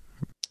Italy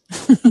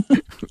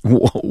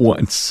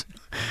once.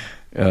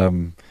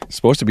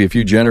 Supposed to be a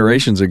few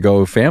generations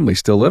ago, family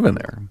still living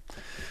there.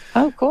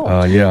 Oh, cool.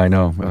 Yeah, I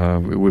know.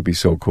 It would be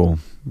so cool.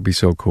 Be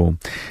so cool.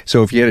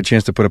 So if you had a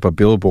chance to put up a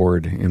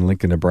billboard in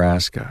Lincoln,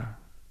 Nebraska,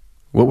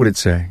 what would it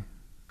say?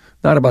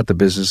 Not about the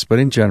business, but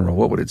in general,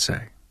 what would it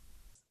say?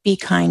 Be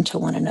kind to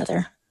one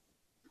another.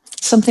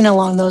 Something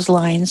along those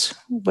lines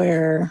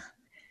where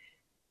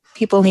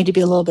people need to be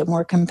a little bit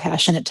more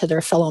compassionate to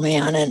their fellow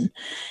man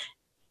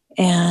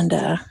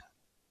and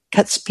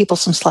cuts people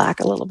some slack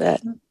a little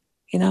bit,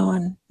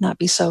 and not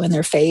be so in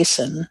their face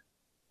and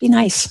be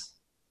nice.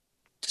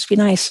 Just be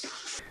nice.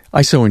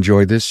 I so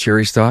enjoyed this,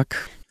 Sherri Stock.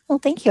 Well,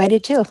 thank you. I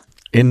did too.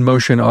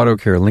 InMotion Auto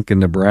Care, Lincoln,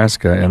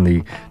 Nebraska, and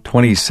the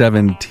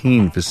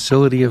 2017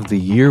 Facility of the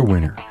Year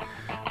winner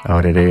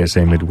out at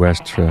ASA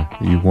Midwest.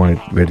 You won it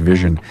with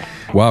vision.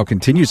 Wow,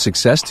 continued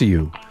success to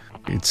you.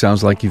 It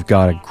sounds like you've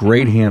got a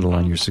great handle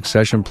on your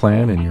succession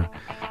plan, and you're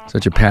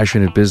such a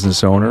passionate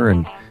business owner,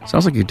 and it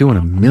sounds like you're doing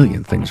a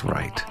million things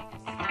right.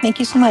 Thank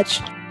you so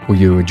much. Will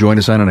you join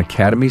us on an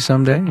academy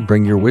someday and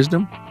bring your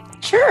wisdom?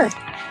 Sure.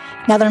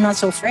 Now that I'm not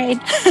so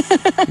afraid.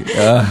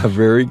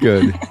 Very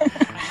good.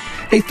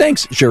 Hey,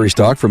 thanks, Sherri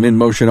Stock from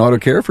InMotion Auto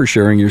Care, for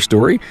sharing your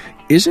story.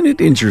 Isn't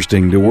it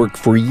interesting to work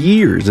for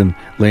years and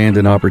land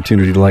an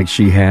opportunity like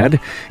she had,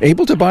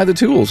 able to buy the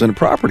tools and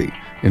property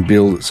and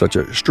build such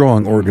a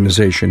strong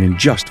organization in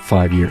just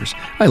 5 years?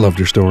 I loved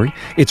her story.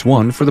 It's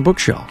one for the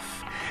bookshelf.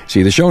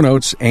 See the show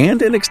notes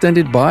and an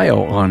extended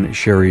bio on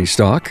Sherri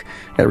Stock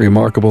at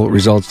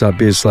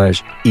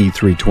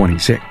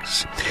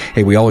remarkableresults.biz/E326.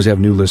 Hey, we always have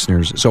new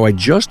listeners, so I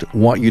just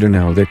want you to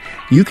know that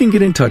you can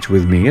get in touch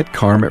with me at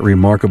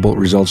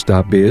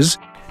carm@remarkableresults.biz.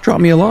 Drop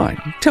me a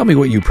line. Tell me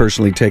what you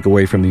personally take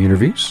away from the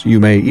interviews. You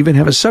may even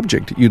have a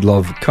subject you'd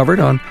love covered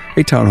on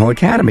a Town Hall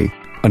Academy.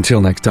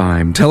 Until next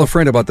time, tell a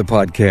friend about the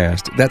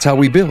podcast. That's how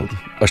we build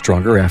a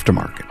stronger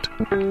aftermarket.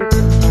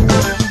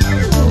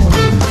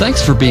 Thanks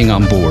for being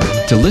on board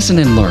to listen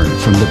and learn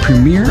from the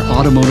premier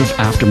automotive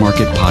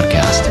aftermarket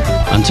podcast.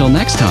 Until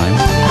next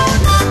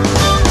time.